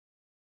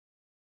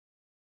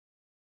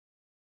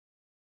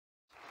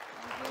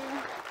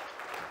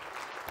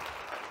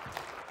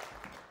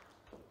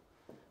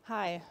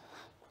Hi,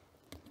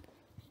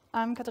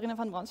 I'm Katharina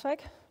van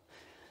Bronswijk.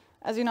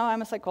 As you know,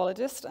 I'm a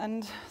psychologist,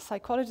 and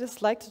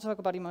psychologists like to talk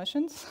about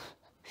emotions.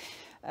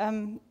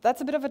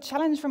 That's a bit of a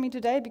challenge for me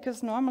today,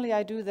 because normally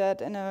I do that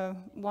in a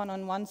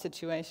one-on-one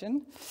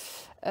situation.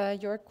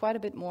 You're quite a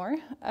bit more.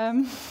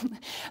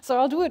 So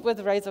I'll do it with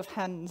a raise of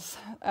hands.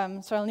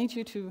 So I'll need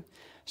you to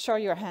show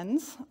your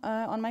hands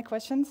on my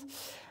questions.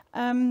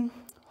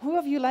 Who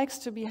of you likes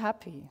to be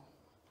happy?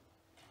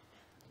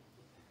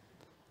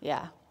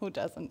 Yeah, who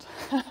doesn't?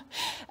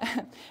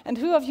 And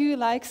who of you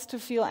likes to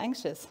feel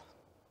anxious?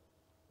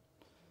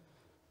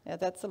 Yeah,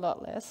 that's a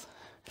lot less.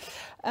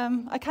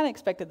 I kind of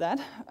expected that.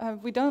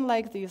 We don't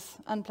like these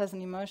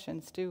unpleasant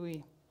emotions, do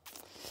we?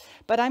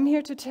 But I'm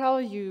here to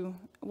tell you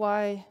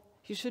why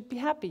you should be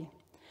happy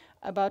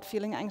about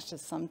feeling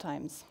anxious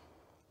sometimes.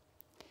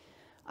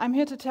 I'm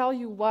here to tell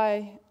you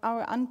why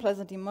our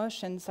unpleasant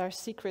emotions are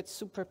secret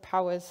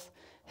superpowers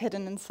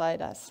hidden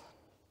inside us.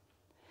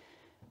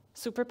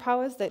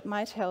 Superpowers that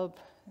might help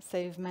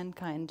save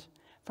mankind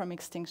from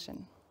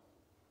extinction.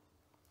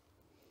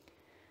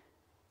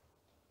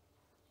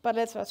 But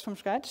let's start from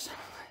scratch.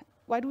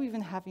 Why do we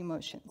even have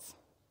emotions?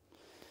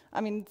 I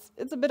mean,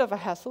 it's a bit of a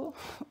hassle.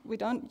 We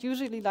don't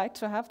usually like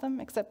to have them,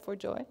 except for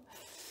joy.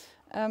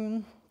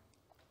 But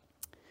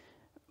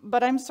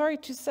I'm sorry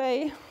to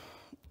say,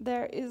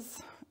 there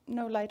is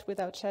no light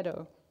without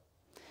shadow.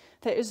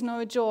 There is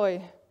no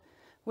joy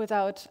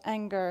without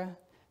anger,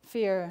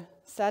 fear,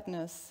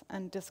 sadness,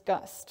 and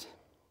disgust.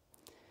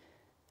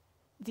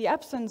 The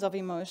absence of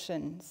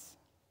emotions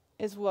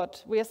is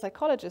what we as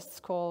psychologists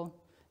call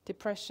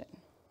depression.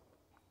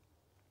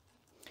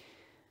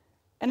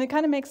 And it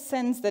kind of makes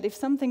sense that if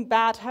something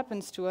bad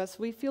happens to us,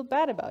 we feel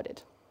bad about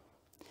it.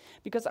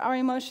 Because our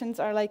emotions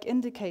are like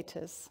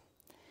indicators.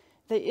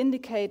 They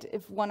indicate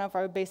if one of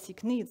our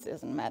basic needs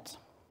isn't met.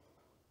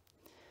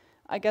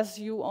 I guess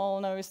you all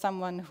know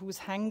someone who's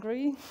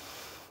hungry.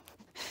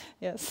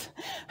 Yes.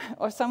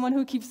 Or someone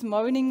who keeps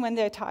moaning when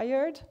they're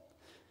tired.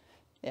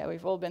 Yeah,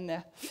 we've all been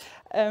there.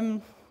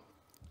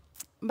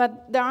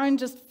 But there aren't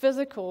just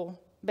physical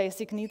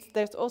basic needs,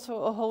 there's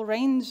also a whole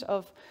range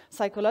of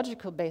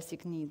psychological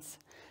basic needs.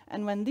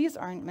 And when these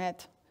aren't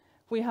met,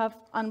 we have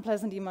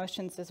unpleasant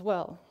emotions as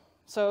well.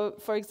 So,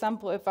 for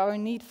example, if our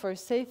need for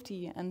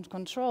safety and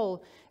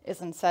control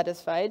isn't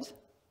satisfied,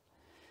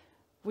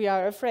 we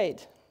are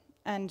afraid,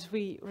 and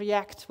we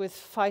react with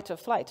fight or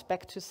flight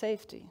back to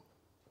safety.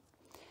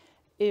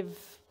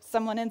 If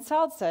someone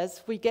insults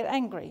us, we get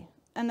angry,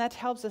 and that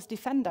helps us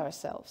defend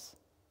ourselves.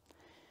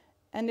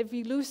 And if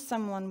we lose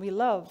someone we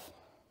love,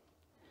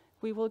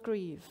 we will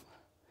grieve,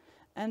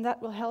 and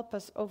that will help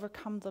us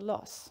overcome the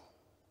loss.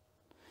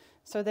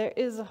 So there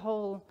is a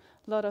whole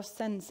lot of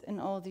sense in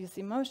all these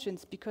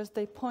emotions, because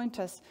they point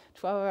us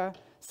to our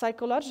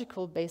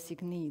psychological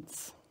basic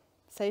needs: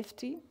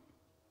 safety,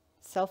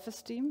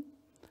 self-esteem,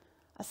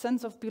 a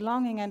sense of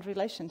belonging and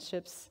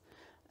relationships,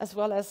 as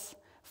well as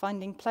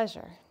finding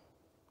pleasure.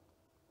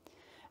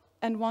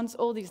 And once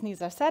all these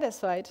needs are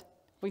satisfied,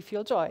 we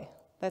feel joy.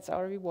 That's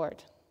our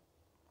reward.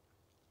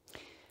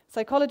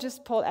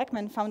 Psychologist Paul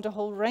Ekman found a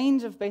whole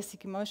range of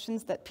basic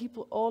emotions that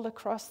people all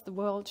across the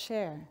world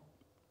share: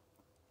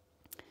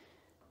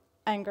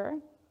 anger,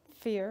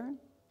 fear,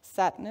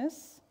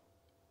 sadness,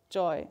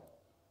 joy,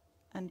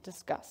 and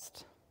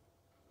disgust.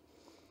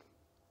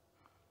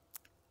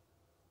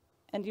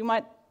 And you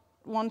might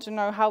want to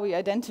know how we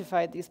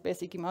identified these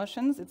basic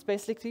emotions. It's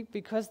basically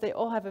because they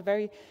all have a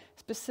very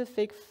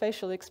specific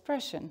facial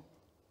expression.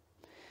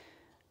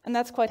 And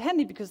that's quite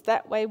handy, because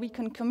that way we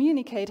can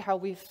communicate how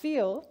we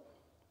feel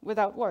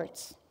without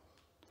words.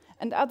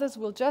 And others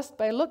will, just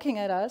by looking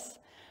at us,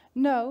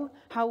 know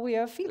how we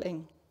are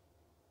feeling.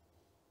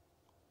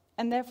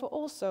 And therefore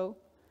also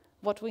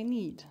what we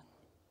need.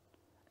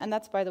 And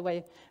that's, by the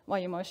way, why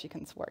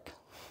emotions work.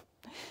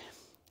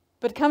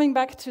 But coming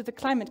back to the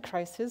climate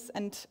crisis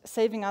and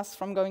saving us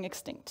from going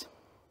extinct.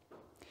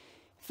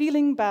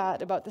 Feeling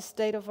bad about the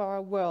state of our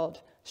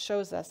world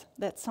shows us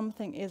that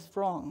something is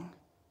wrong.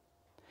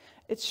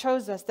 It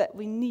shows us that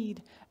we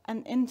need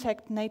an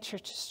intact nature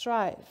to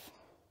strive,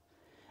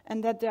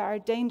 and that there are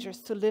dangers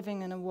to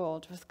living in a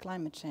world with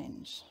climate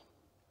change.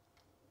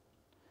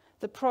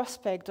 The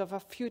prospect of a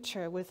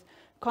future with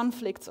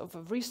conflicts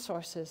over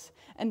resources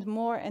and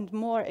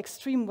more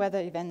extreme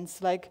weather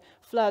events like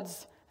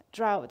floods,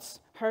 droughts,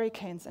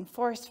 hurricanes, and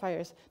forest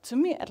fires, to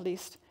me at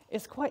least,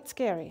 is quite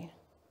scary.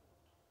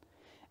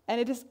 And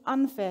it is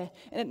unfair,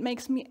 and it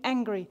makes me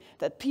angry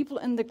that people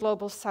in the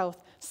global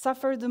south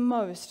suffer the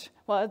most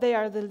while they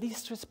are the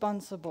least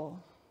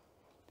responsible.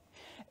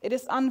 It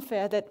is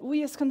unfair that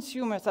we as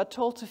consumers are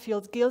told to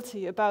feel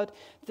guilty about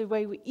the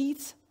way we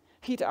eat,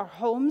 heat our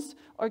homes,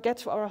 or get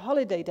to our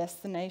holiday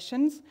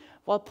destinations,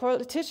 while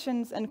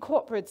politicians and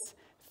corporates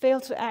fail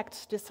to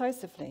act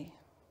decisively.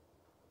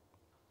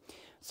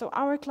 So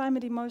our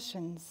climate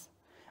emotions,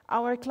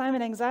 our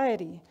climate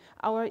anxiety,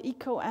 our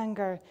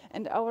eco-anger,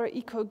 and our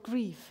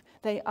eco-grief,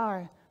 they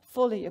are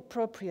fully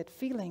appropriate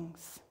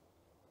feelings.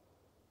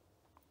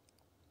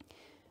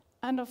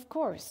 And of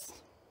course,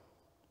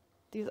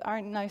 these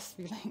aren't nice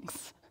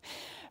feelings.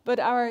 But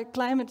our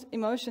climate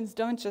emotions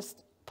don't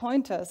just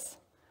point us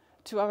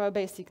to our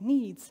basic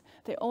needs,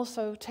 they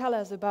also tell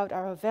us about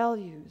our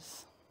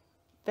values.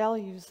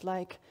 Values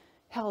like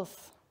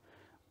health,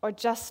 or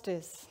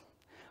justice,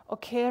 or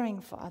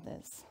caring for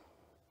others.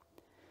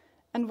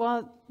 And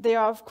while they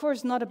are, of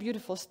course, not a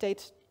beautiful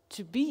state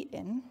to be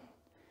in,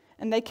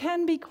 and they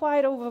can be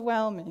quite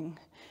overwhelming,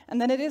 and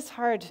then it is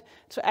hard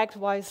to act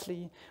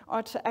wisely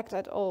or to act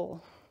at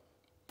all,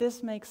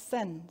 this makes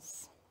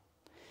sense.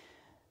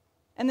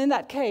 And in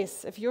that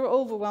case, if you're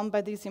overwhelmed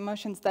by these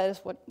emotions,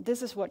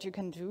 this is what you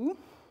can do.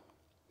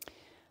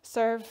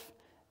 Serve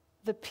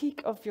the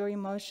peak of your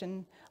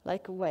emotion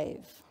like a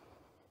wave.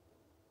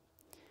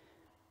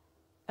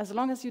 As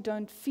long as you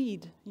don't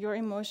feed your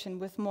emotion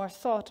with more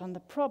thought on the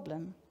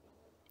problem,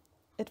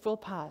 it will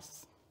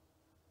pass.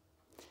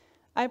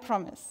 I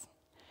promise,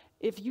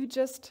 if you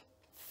just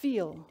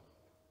feel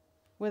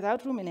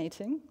without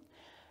ruminating,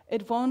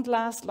 it won't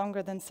last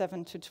longer than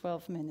 7 to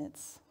 12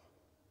 minutes.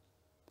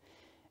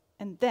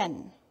 And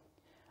then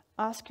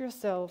ask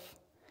yourself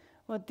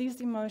what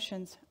these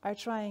emotions are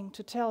trying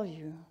to tell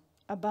you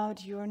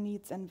about your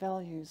needs and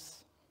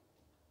values.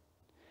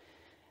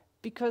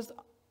 Because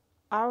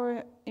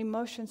our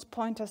emotions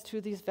point us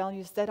to these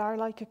values that are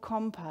like a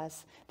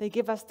compass. They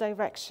give us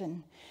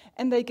direction,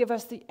 and they give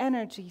us the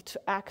energy to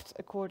act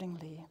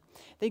accordingly.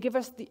 They give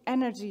us the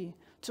energy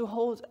to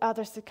hold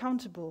others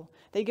accountable.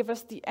 They give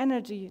us the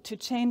energy to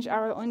change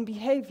our own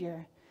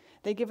behavior.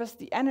 They give us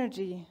the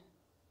energy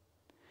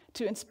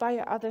to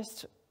inspire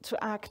others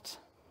to act.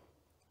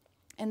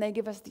 And they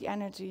give us the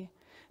energy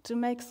to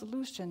make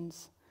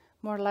solutions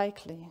more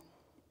likely.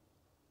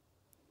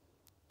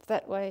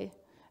 That way,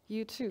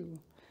 you too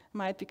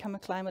might become a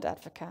climate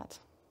advocate.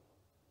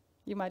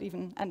 You might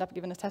even end up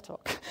giving a TED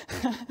Talk.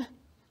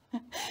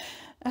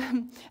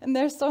 And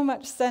there's so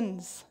much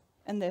sense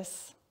in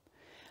this.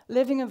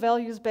 Living a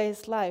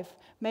values-based life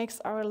makes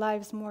our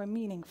lives more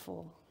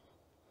meaningful.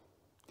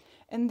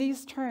 In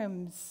these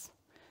terms,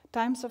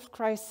 times of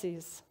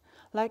crises,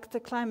 like the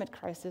climate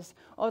crisis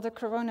or the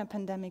corona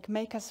pandemic,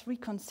 make us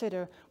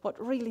reconsider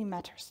what really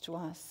matters to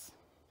us.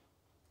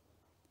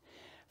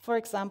 For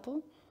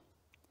example,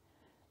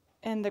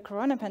 in the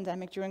corona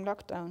pandemic during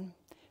lockdown,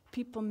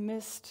 people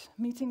missed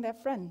meeting their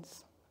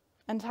friends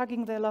and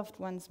hugging their loved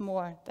ones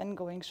more than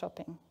going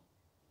shopping.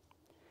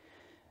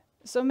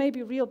 So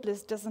maybe real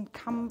bliss doesn't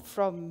come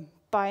from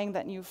buying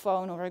that new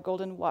phone or a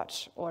golden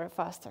watch or a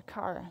faster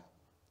car.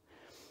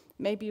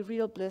 Maybe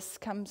real bliss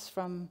comes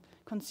from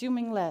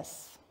consuming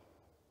less,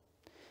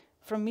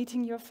 from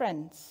meeting your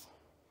friends,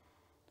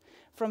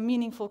 from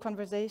meaningful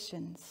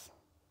conversations,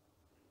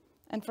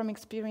 and from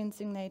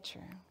experiencing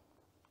nature.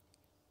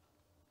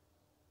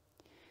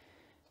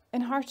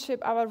 In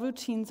hardship, our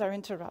routines are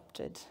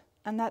interrupted,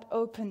 and that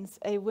opens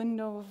a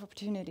window of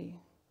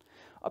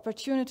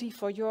opportunity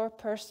for your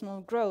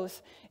personal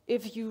growth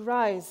if you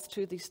rise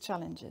to these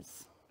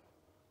challenges.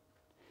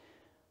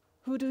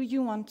 Who do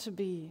you want to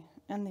be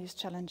in these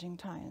challenging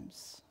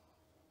times?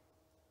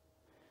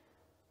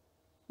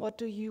 What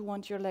do you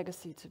want your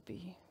legacy to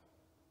be?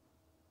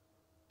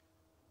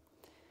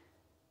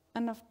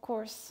 And of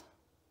course,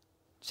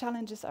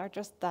 challenges are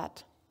just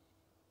that,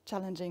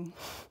 challenging.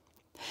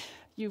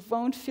 You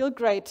won't feel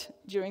great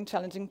during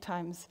challenging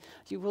times.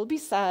 You will be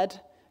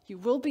sad, you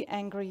will be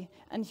angry,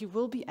 and you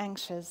will be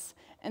anxious.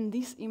 And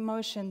these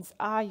emotions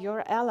are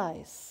your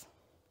allies.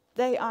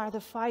 They are the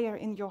fire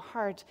in your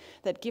heart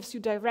that gives you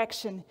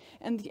direction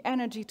and the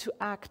energy to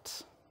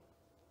act.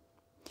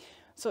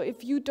 So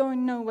if you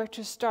don't know where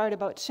to start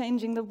about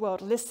changing the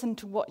world, listen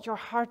to what your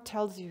heart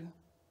tells you.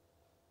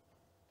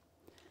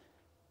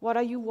 What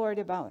are you worried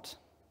about?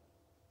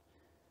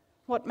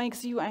 What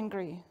makes you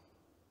angry?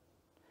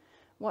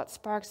 What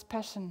sparks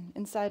passion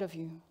inside of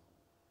you?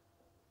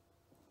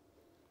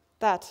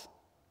 That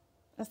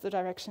is the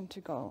direction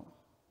to go.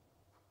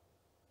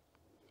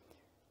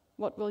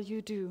 What will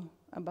you do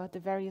about the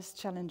various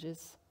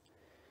challenges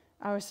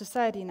our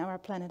society and our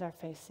planet are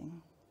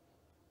facing?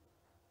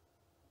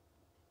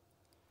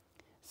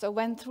 So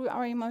when through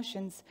our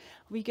emotions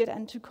we get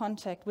into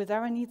contact with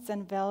our needs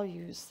and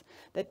values,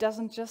 that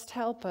doesn't just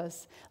help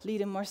us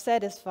lead a more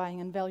satisfying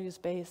and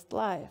values-based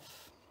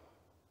life.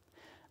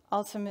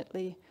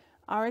 Ultimately,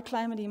 our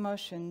climate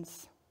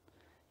emotions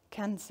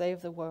can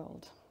save the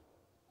world.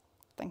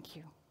 Thank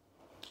you.